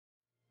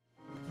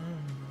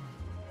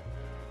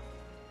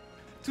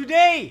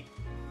Today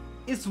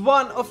is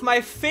one of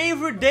my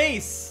favorite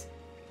days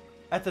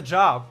at the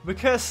job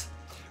because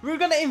we're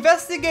gonna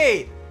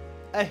investigate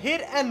a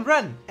hit and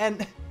run,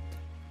 and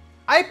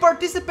I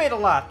participate a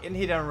lot in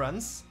hit and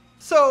runs.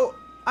 So,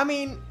 I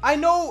mean, I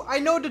know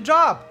the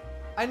job.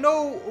 I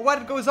know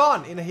what goes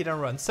on in a hit and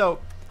run. So,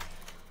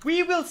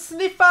 we will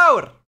sniff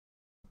out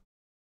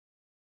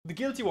the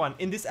guilty one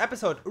in this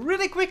episode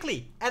really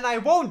quickly, and I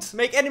won't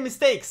make any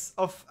mistakes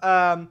of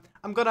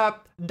I'm gonna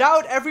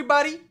doubt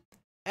everybody,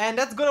 and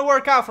that's gonna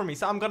work out for me.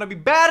 So I'm gonna be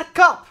bad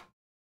cop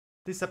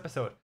this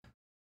episode.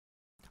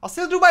 I'll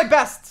still do my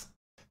best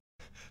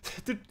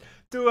to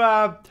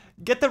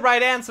get the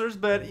right answers,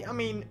 but I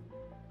mean,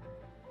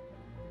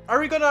 are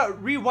we gonna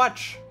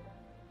rewatch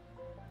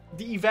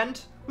the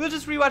event? We'll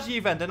just rewatch the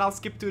event and I'll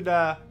skip to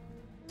the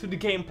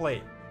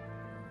gameplay.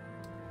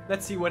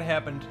 Let's see what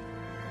happened.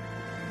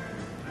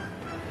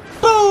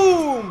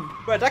 Boom!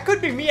 But that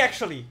could be me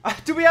actually.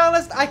 To be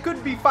honest, I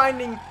could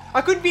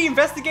be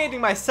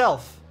investigating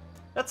myself.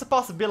 That's a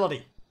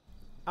possibility.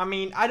 I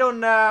mean, I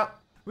don't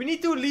we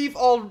need to leave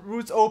all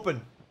routes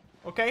open.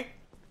 Okay?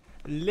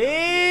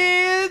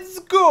 Let's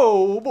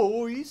go,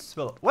 boys.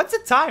 Well, what's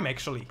the time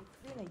actually?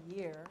 It's been a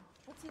year.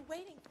 What's he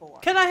waiting for?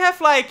 Can I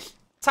have like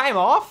time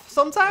off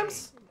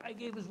sometimes? I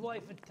gave his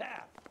wife a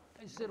tap.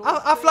 I said,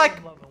 I've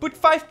like put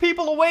 5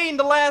 people away in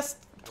the last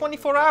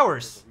 24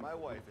 hours. My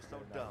wife is so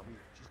dumb.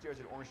 She stares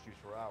at orange juice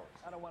for hours.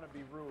 I don't want to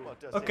be rude.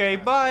 Okay,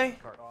 bye.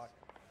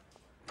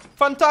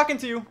 Fun talking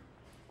to you.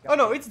 Oh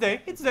no, it's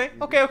day. It's day.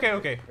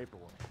 Okay.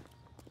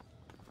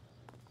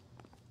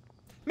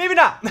 Maybe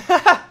not.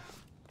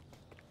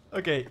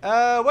 Okay,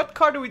 what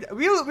car do we...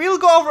 We'll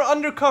go over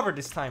undercover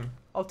this time.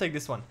 I'll take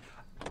this one.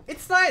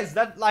 It's nice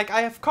that, like,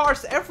 I have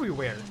cars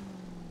everywhere.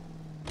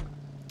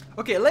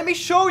 Okay, let me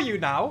show you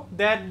now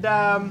that,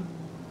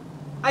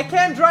 I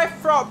can drive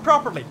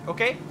properly,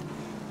 okay?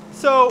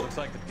 So... Looks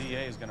like the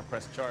DA is gonna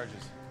press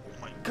charges.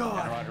 Oh my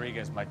god. And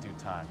Rodriguez might do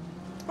time.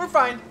 We're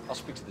fine. I'll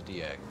speak to the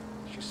DA.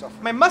 She's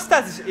suffering. My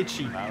mustache is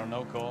itchy. I don't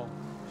know, Cole.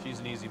 She's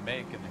an easy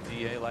make, and the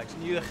DA likes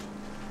Ugh.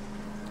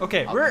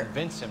 Okay, I'll we're...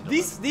 convince him to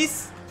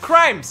These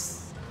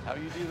crimes How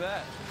you do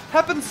that?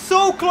 happen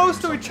so close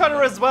to each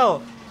other as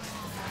well.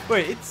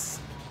 Wait, it's...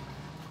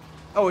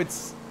 Oh,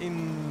 it's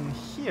in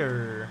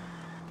here.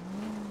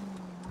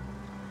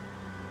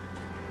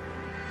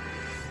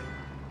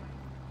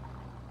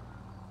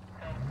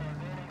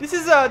 This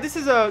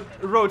is a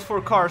road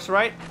for cars,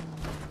 right?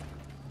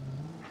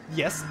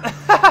 Yes.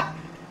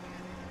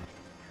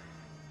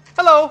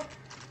 Hello.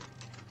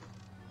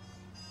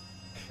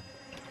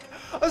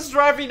 I was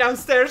driving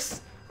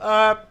downstairs,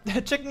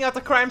 checking out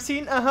the crime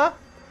scene.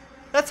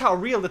 That's how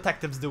real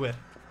detectives do it.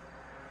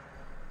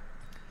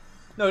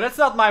 No, that's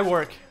not my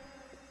work.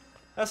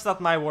 That's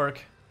not my work.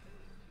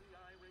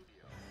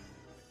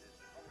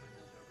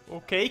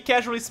 Okay,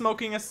 casually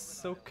smoking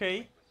is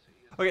okay.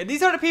 Okay,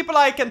 these are the people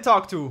I can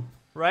talk to,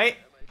 right?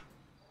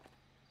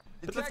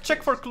 But let's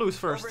check for clues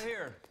first. Over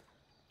here.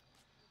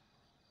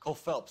 Cole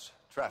Phelps,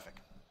 traffic.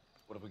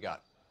 What have we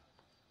got?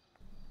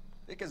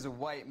 Thick as a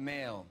white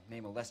male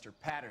named Lester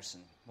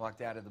Patterson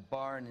walked out of the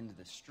bar and into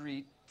the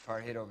street. Car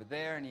hit over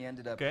there, and he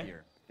ended up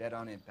here, dead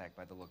on impact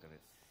by the look of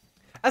it.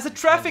 As a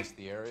traffic...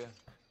 The area?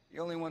 The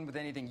only one with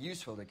anything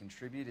useful to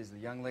contribute is the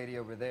young lady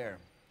over there.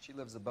 She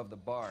lives above the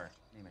bar.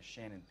 Name is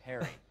Shannon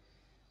Perry.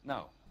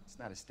 No, it's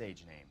not a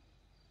stage name.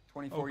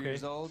 24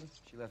 years old,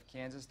 she left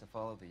Kansas to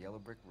follow the yellow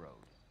brick road.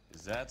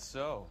 Is that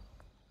so?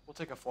 We'll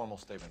take a formal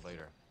statement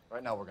later.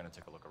 Right now, we're going to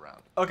take a look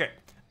around. Okay.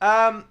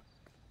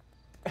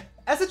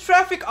 As a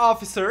traffic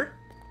officer,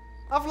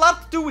 I have a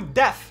lot to do with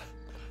death.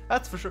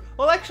 That's for sure.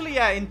 Well, actually,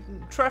 yeah, in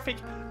traffic.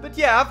 But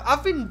yeah,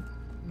 I've been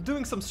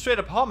doing some straight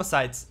up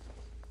homicides.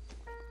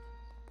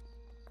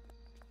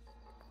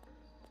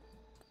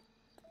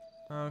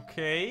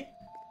 Okay.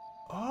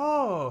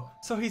 Oh,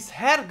 so his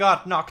head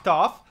got knocked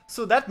off.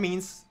 So that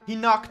means he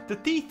knocked the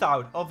teeth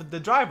out of the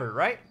driver,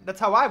 right? That's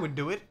how I would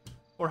do it.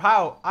 Or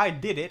how I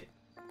did it.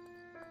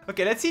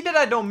 Okay, let's see that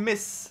I don't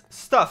miss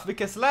stuff.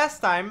 Because last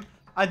time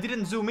I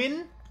didn't zoom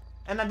in.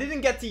 And I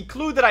didn't get the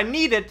clue that I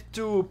needed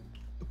to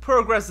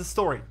progress the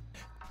story.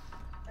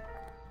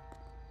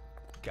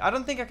 Okay, I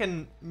don't think I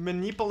can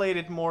manipulate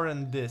it more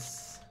than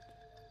this.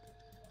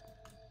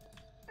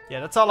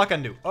 Yeah, that's all I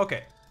can do.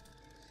 Okay.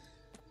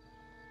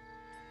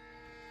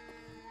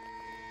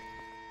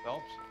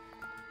 Phelps?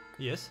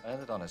 Yes?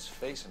 Landed on his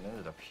face and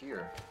ended up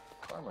here.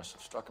 Car must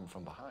have struck him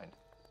from behind.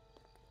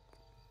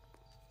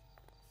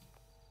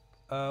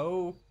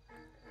 Oh.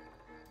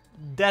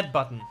 That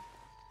button.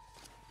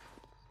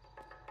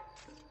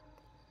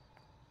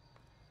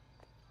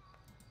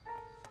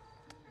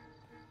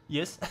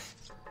 Yes.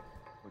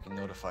 We can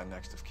notify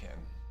next of kin.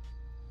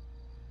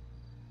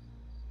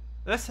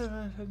 Let's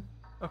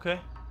okay.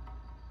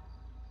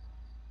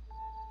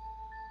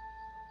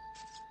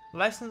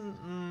 License.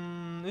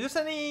 Is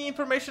there any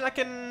information I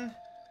can?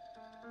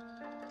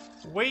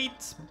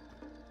 Weight,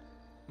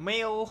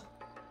 male,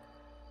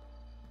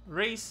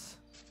 race,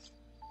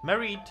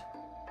 married.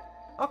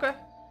 Okay.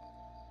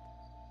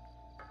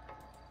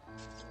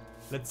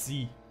 Let's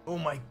see. Oh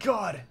my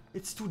god,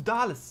 it's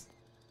 $2.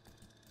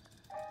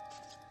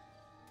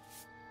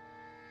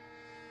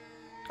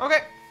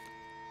 Okay.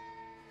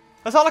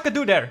 That's all I could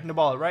do there in the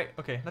ball, right?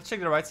 Okay, let's check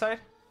the right side.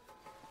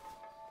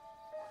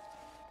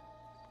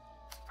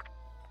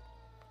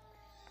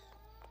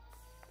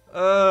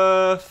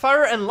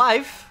 Fire and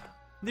Life.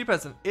 Dear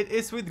President, it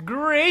is with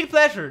great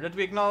pleasure that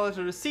we acknowledge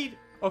the receipt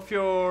of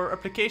your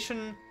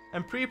application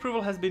and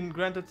pre-approval has been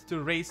granted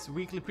to raise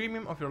weekly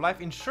premium of your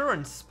life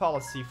insurance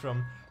policy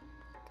from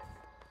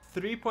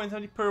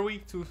 3.70 per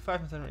week to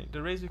 5.70.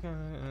 The raise you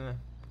can...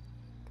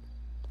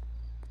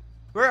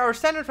 where our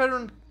standard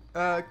veteran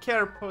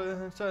care...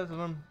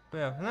 the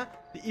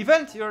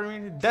event,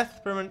 your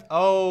death permanent...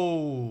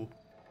 Oh,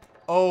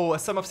 a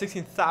sum of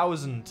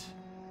 16,000.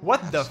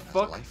 What the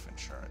fuck? Life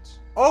insurance.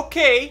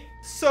 Okay,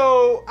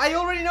 so I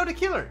already know the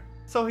killer.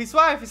 So his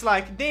wife is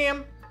like,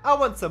 damn, I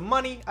want some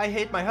money. I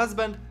hate my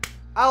husband.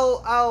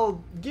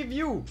 I'll give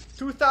you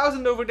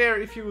 2,000 over there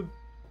if you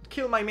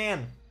kill my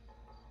man.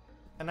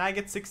 And I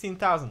get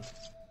 16,000.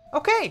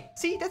 Okay,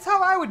 see, that's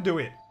how I would do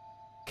it.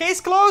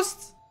 Case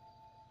closed.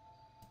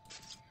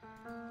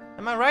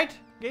 Am I right,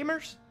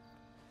 gamers?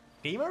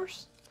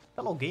 Gamers?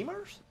 Hello,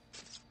 gamers?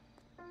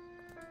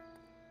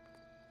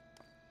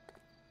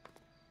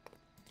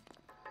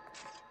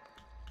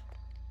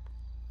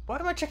 Why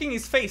am I checking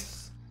his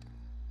face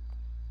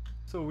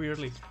so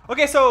weirdly?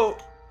 Okay, so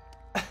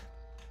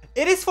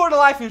it is for the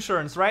life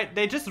insurance, right?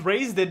 They just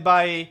raised it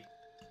by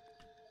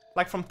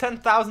like from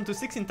 10,000 to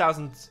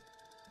 16,000.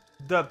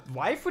 The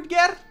wife would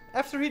get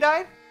after he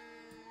died.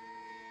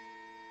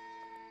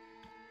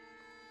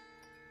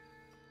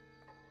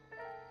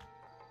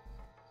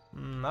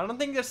 I don't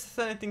think there's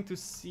anything to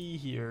see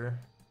here.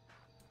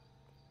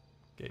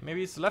 Okay,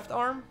 maybe it's left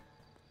arm.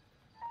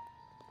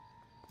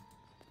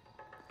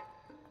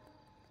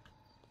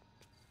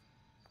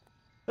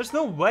 There's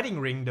no wedding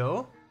ring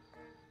though.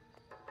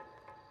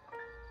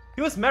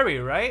 He was married,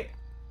 right?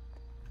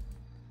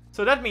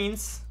 So that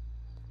means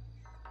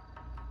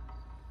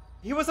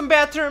he was on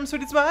bad terms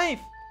with his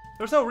wife.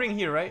 There's no ring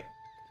here, right?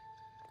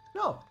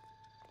 No.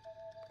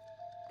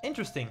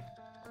 Interesting.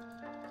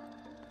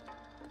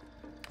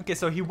 Okay,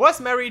 so he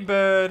was married,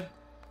 but...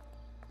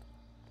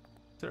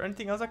 Is there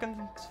anything else I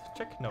can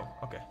check? No,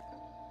 okay.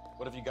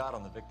 What have you got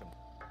on the victim?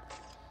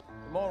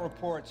 From all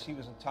reports, he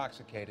was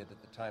intoxicated at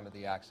the time of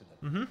the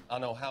accident. I'll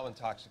know how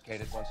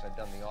intoxicated once I've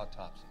done the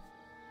autopsy.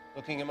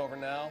 Looking him over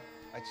now,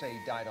 I'd say he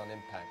died on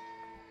impact.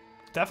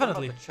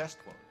 Definitely. What about the chest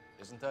wound?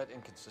 Isn't that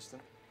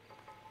inconsistent?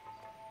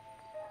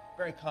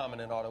 Very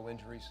common in auto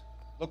injuries.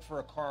 Look for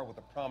a car with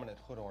a prominent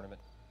hood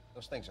ornament.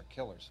 Those things are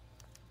killers.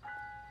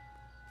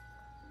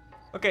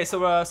 Okay,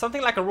 so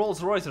something like a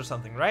Rolls Royce or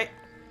something, right?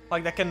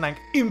 Like that can like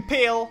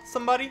impale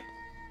somebody?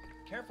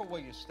 Careful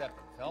where you step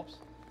in, Phelps.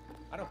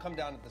 I don't come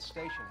down to the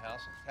station house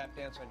and tap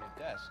dance on your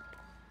desk.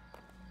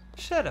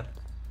 Shut up.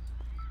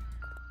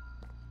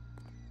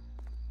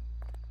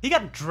 He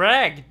got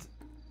dragged.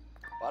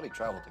 Body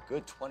traveled a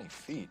good 20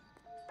 feet.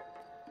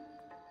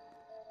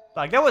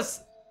 Like that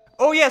was...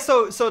 Oh yeah,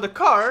 so the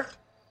car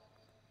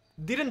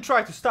didn't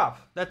try to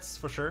stop. That's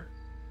for sure.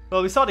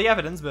 Well, we saw the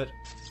evidence, but...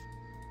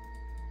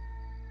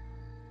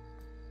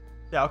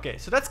 Yeah, okay.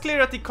 So that's clear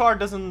that the car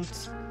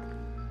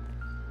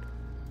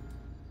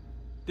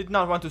did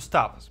not want to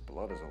stop. This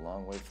blood is a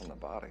long way from the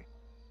body.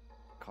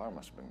 The car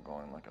must have been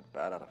going like a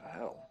bat out of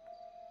hell.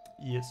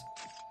 Yes.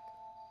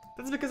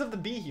 That's because of the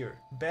B here.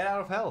 Bat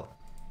out of hell.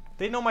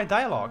 They know my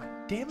dialogue.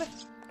 Damn it.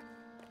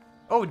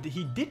 Oh,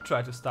 he did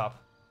try to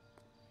stop.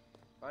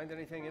 Find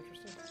anything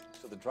interesting?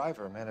 So the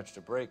driver managed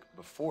to brake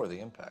before the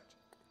impact.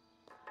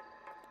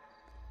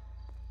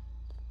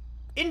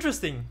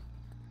 Interesting.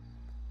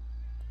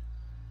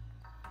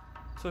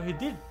 So he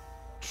did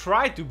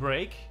try to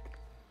brake.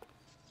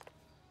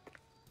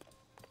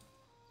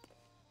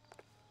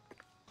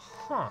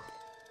 Huh.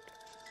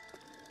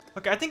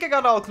 Okay, I think I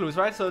got all clues,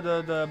 right? So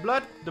the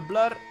blood,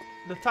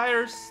 the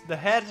tires, the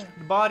head,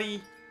 the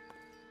body.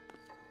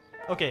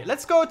 Okay,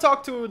 let's go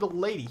talk to the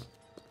lady.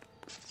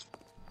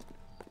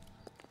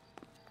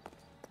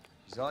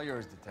 She's all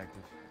yours,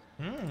 detective.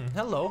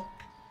 Hello.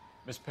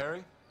 Miss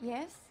Perry?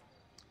 Yes?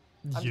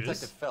 I'm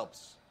Detective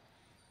Phelps.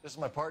 This is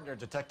my partner,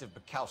 Detective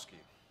Bukowski.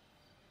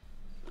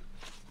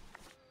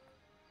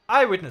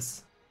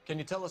 Eyewitness. Can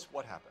you tell us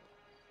what happened?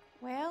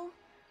 Well,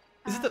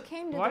 Is it I the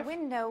came to wife? the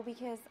window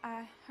because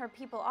I heard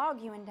people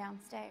arguing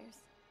downstairs.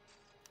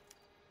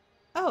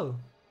 Oh,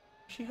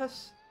 she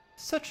has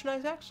such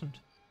nice accent.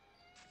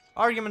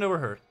 Argument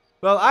overheard.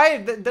 Well,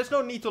 there's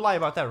no need to lie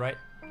about that, right?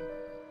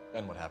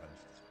 Then what happened?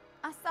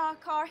 I saw a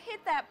car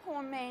hit that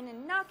poor man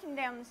and knock him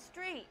down the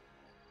street.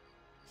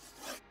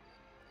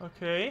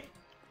 Okay.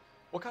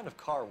 What kind of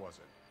car was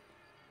it?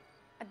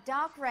 A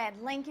dark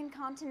red Lincoln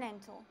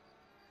Continental.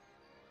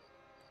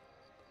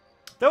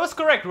 That was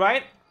correct,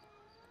 right?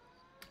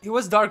 It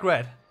was dark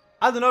red.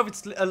 I don't know if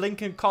it's a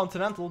Lincoln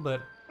Continental,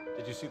 but...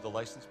 Did you see the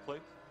license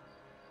plate?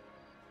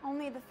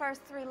 Only the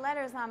first three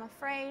letters, I'm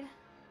afraid.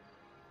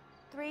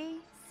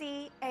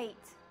 3C8.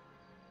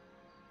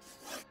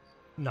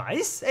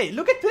 Nice. Hey,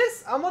 look at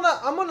this. I'm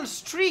on a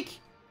streak.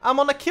 I'm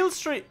on a kill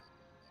streak.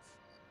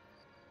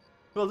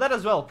 Well, that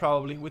as well,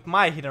 probably, with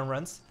my hit and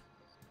runs.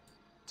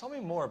 Tell me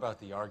more about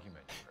the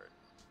argument you heard.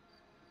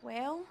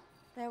 Well,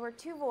 there were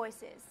two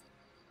voices.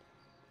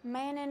 A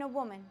man and a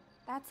woman.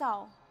 That's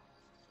all.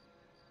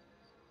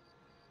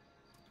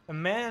 A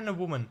man and a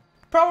woman.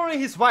 Probably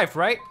his wife,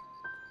 right?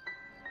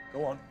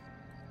 Go on.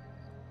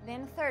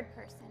 Then a third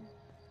person.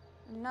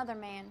 Another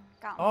man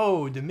got me.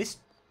 Oh, the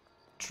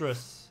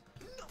mistress.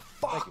 Thank you,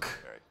 Fuck. Miss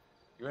Berry.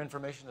 Your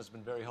information has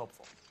been very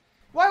helpful.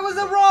 Why was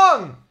it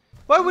wrong?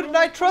 Why wouldn't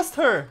I trust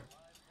her?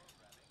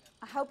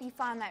 I hope you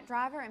find that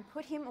driver and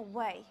put him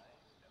away.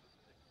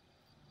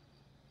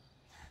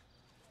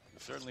 You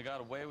certainly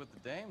got away with the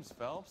dames,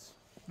 Phelps.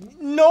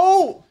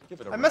 No! Give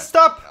it a I rest, messed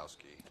up.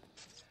 Kowski.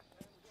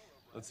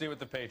 Let's see what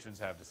the patrons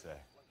have to say.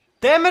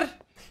 Damn it!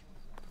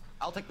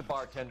 I'll take the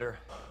bartender.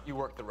 You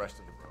work the rest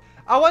of the room.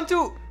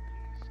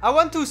 I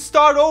want to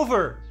start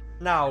over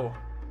now.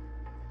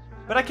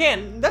 But I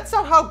can't. That's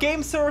not how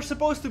games are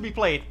supposed to be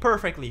played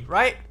perfectly,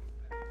 right?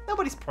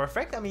 Nobody's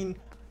perfect. I mean,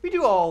 we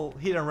do all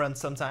hit and run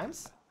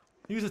sometimes.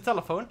 Use a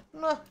telephone.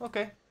 No,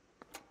 okay.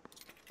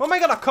 What am I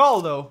gonna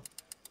call though?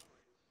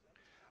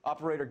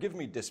 Operator, give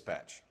me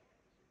dispatch.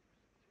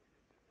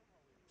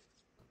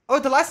 Oh,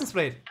 the license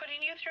plate.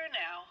 Putting you through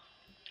now.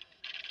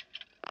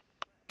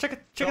 Check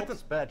it.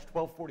 Phelps, badge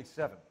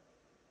 1247.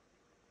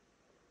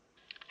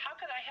 How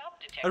could I help,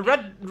 A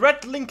Detective?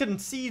 red Lincoln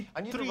C3.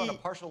 I need to run a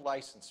partial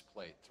license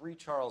plate, 3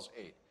 Charles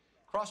 8.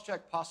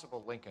 Cross-check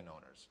possible Lincoln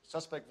owners.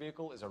 Suspect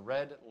vehicle is a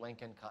red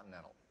Lincoln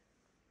Continental.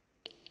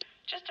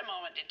 Just a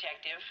moment,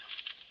 Detective.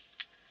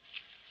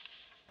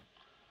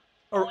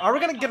 Or are we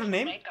gonna get a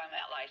name? Make on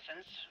that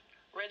license.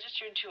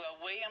 Registered to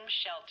a William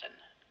Shelton.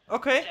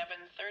 Okay.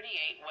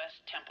 738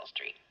 West Temple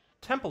Street.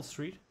 Temple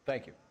Street.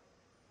 Thank you.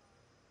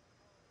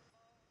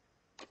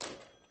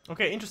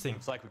 Okay, interesting.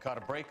 Looks like we caught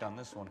a break on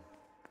this one.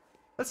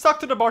 Let's talk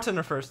to the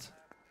bartender first.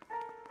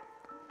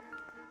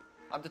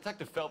 I'm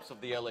Detective Phelps of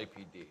the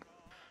LAPD.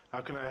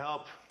 How can I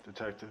help,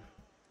 Detective?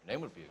 Your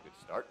name would be a good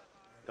start.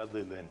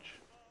 Dudley Lynch.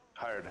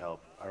 Hired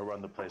help. I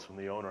run the place when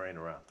the owner ain't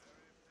around.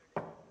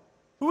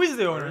 Who is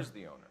the Where owner? is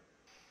the owner?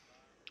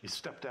 He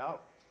stepped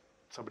out.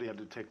 Somebody had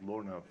to take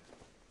Lorna,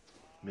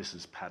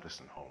 Mrs.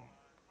 Patterson, home.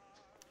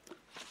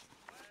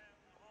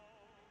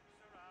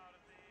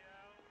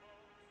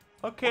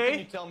 What can you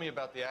Okay. tell me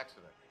about the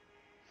accident?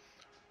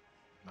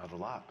 Not a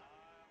lot.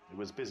 It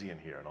was busy in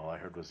here, and all I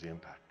heard was the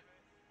impact.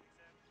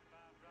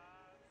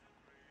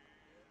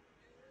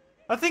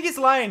 I think he's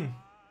lying.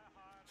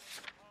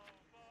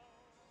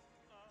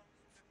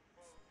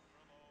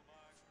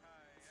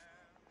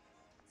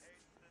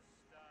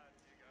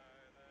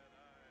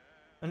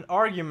 An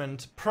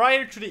argument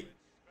prior to the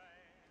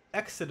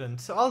accident.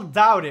 So I'll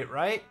doubt it,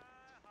 right?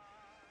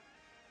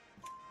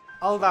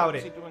 I'll doubt What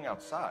was he it. doing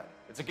outside?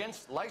 It's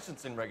against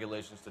licensing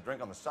regulations to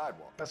drink on the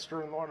sidewalk.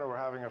 Esther and Lorna were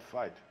having a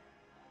fight.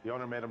 The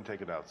owner made him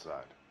take it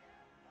outside.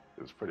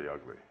 It was pretty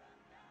ugly.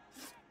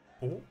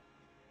 Oh.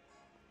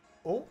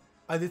 Oh,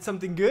 I did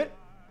something good?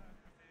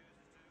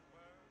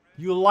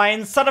 You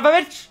lying son of a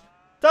bitch!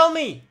 Tell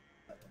me!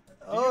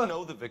 Do you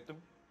know the victim?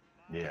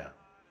 Yeah.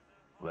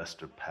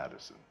 Lester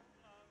Patterson.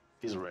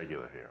 He's a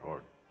regular here,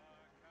 or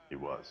he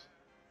was.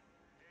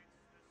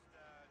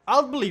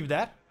 I'll believe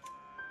that.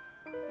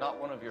 Not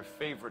one of your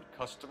favorite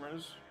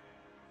customers?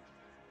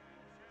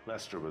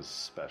 Lester was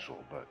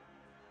special, but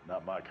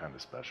not my kind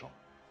of special.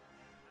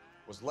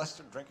 Was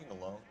Lester drinking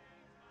alone?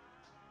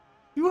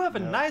 You have a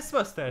No. nice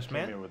mustache, Came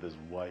here man. with his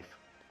wife.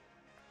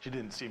 She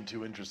didn't seem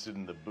too interested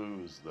in the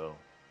booze, though.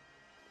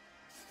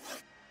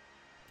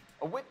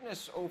 A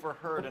witness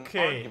overheard an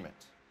Okay.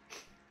 argument.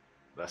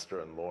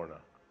 Lester and Lorna.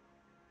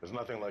 There's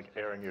nothing like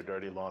airing your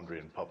dirty laundry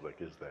in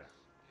public, is there?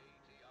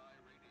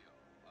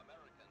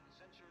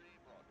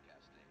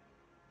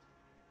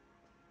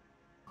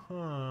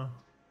 Huh.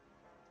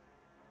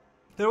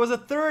 There was a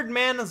third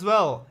man as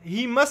well.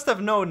 He must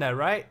have known that,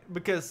 right?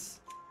 Because...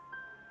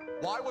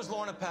 Why was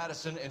Lorna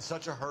Patterson in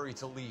such a hurry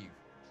to leave?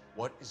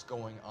 What is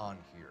going on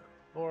here?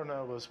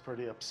 Lorna was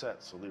pretty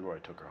upset, so Leroy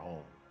took her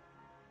home.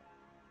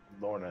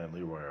 Lorna and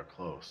Leroy are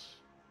close.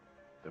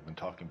 They've been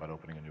talking about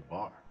opening a new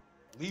bar.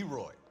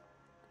 Leroy.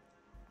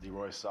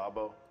 Leroy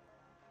Sabo,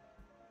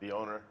 the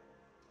owner.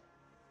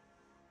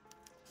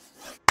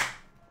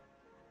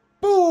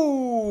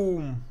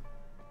 Boom!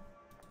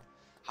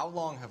 How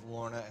long have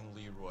Lorna and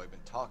Leroy been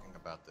talking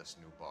about this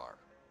new bar?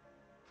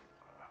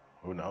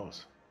 Who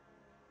knows?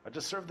 I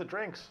just served the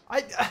drinks.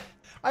 I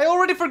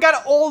already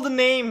forgot all the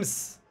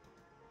names.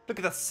 Look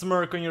at that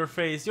smirk on your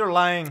face. You're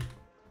lying.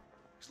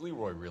 Is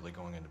Leroy really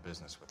going into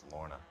business with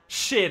Lorna?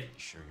 Shit. You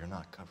sure you're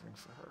not covering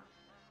for her?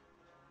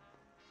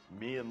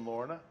 Me and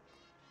Lorna?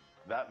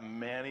 That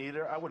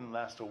man-eater? I wouldn't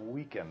last a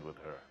weekend with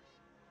her.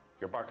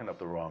 You're barking up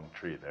the wrong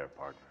tree there,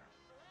 partner.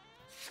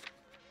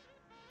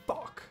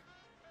 Fuck.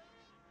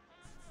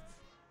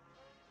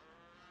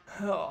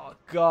 Oh,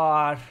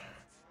 God.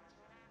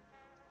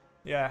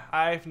 Yeah,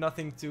 I have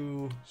nothing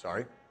to...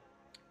 Sorry.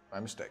 My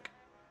mistake.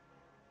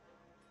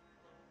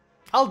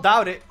 I'll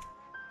doubt it.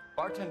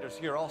 Bartenders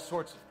hear all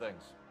sorts of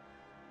things.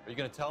 Are you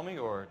gonna tell me,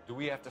 or do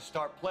we have to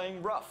start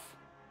playing rough?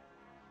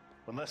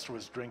 When Lester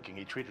was drinking,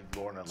 he treated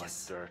Lorna like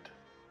dirt.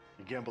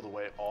 He gambled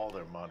away all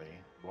their money.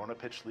 Lorna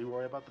pitched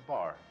Leroy about the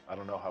bar. I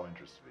don't know how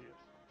interested he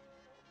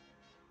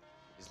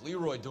is. Is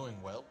Leroy doing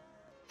well?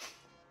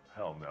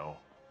 Hell no.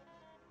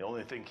 The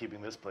only thing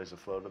keeping this place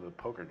afloat are the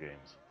poker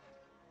games.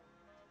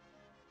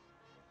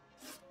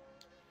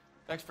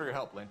 Thanks for your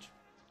help, Lynch.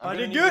 I I'm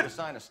did gonna need good. you to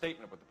sign a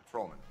statement with the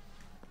patrolman.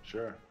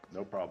 Sure,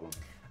 no problem.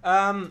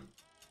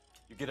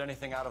 You get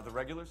anything out of the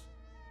regulars?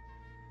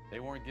 They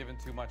weren't giving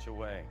too much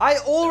away. I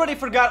already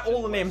forgot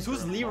all the names.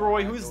 Who's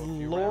Leroy? Who's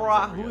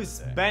Laura? Who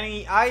is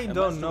Benny? I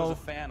don't know. Was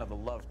a fan of the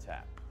love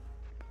tap.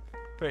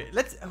 Wait,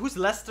 who's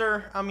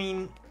Lester? I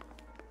mean,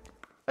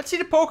 let's see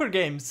the poker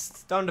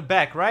games down the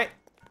back, right?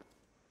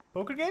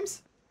 Poker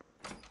games?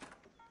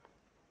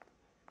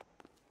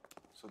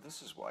 So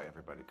this is why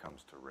everybody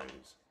comes to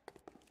Raze.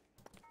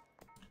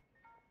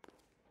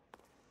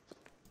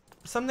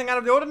 Something out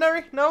of the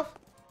ordinary? No?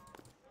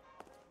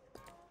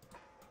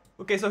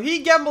 Okay, so he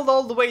gambled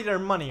all the way their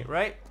money,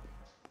 right?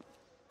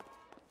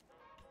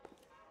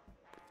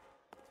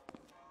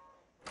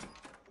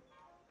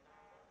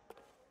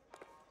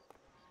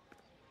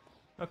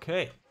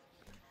 Okay.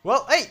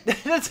 Well, hey,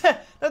 that's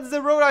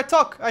the road I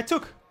took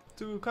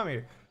to come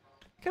here.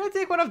 Can I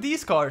take one of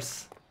these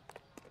cars?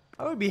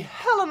 I would be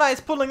hella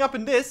nice pulling up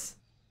in this.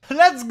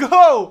 Let's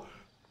go!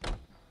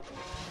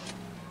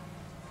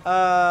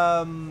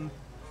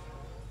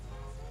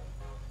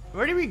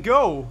 Where do we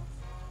go?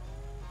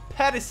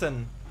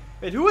 Pattison.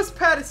 Wait, who is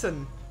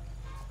Pattison?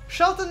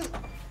 Shelton.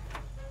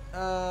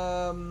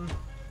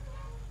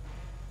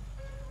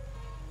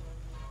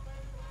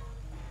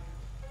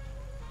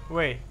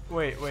 Wait.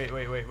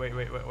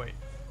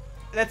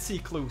 Let's see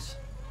clues.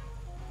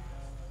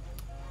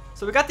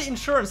 So we got the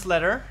insurance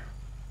letter.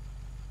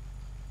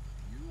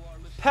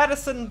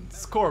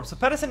 Pattison's corpse. So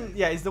Pattison,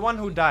 yeah, is the one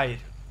who died.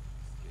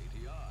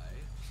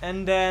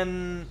 And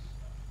then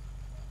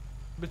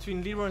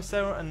between Leroy and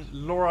Sarah and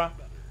Laura.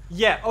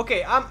 Yeah,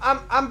 okay,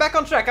 I'm back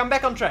on track. I'm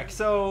back on track.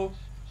 So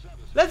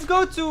let's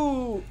go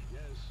to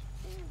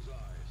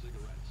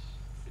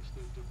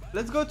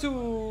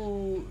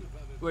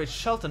wait,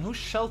 Shelton. Who's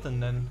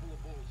Shelton then?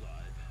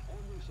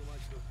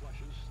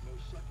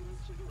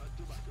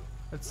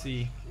 Let's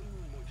see.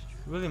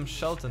 William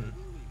Shelton.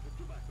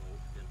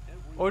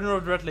 Owner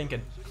of the Red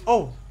Lincoln.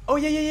 Oh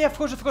yeah, of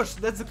course.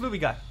 That's the clue we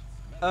got.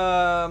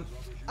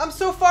 I'm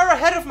so far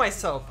ahead of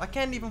myself. I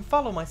can't even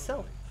follow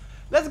myself.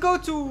 Let's go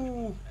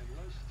to.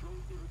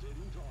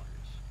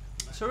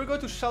 Shall we go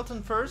to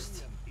Shelton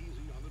first,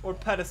 or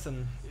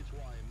Pattison?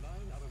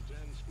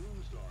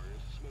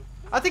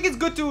 I think it's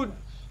good to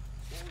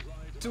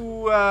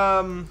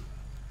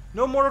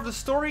know more of the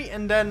story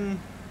and then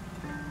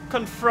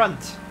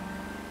confront.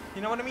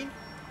 You know what I mean?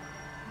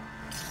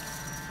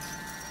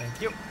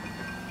 Thank you.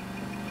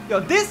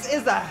 Yo, this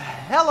is a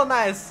hella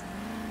nice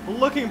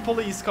looking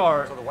police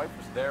car. So the wife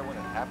was there when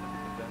it happened,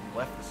 but then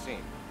left the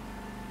scene.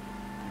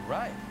 You're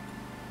right.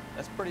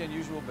 That's pretty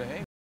unusual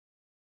behavior.